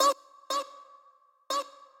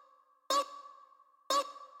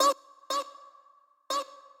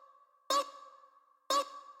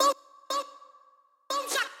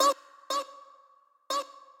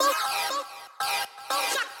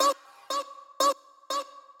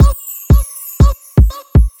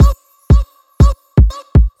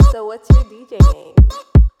So what's your DJ name?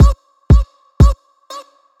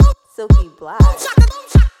 Silky Black.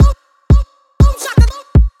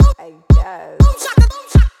 I guess.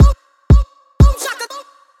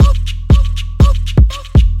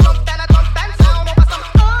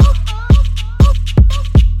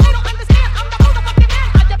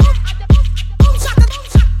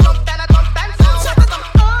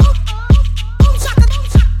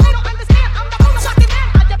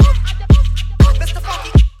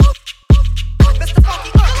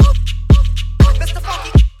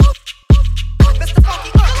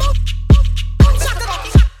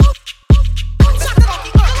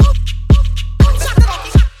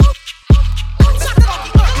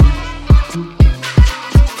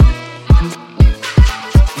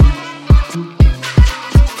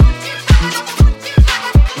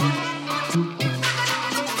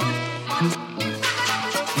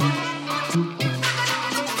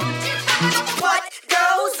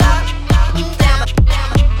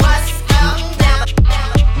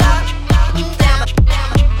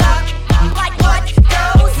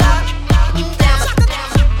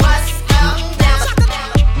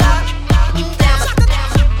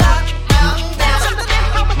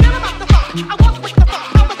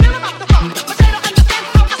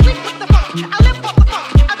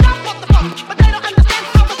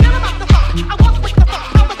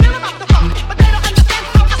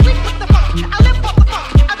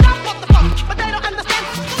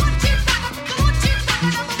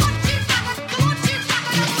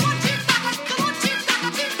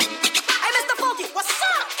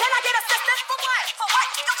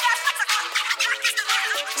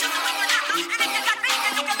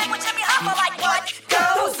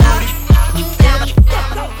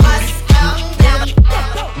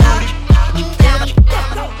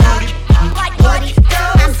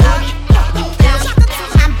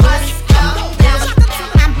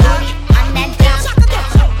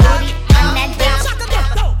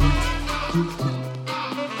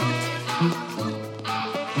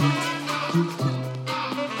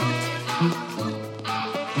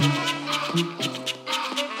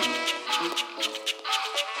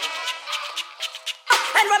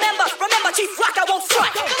 And remember, Chief Shaka won't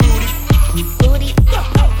strike. Booty, booty,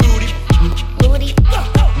 booty,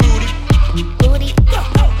 booty,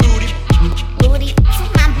 booty, to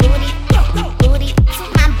my booty, booty, to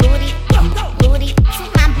my booty, booty, to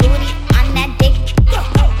my booty, on that dick,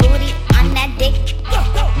 booty, on that dick.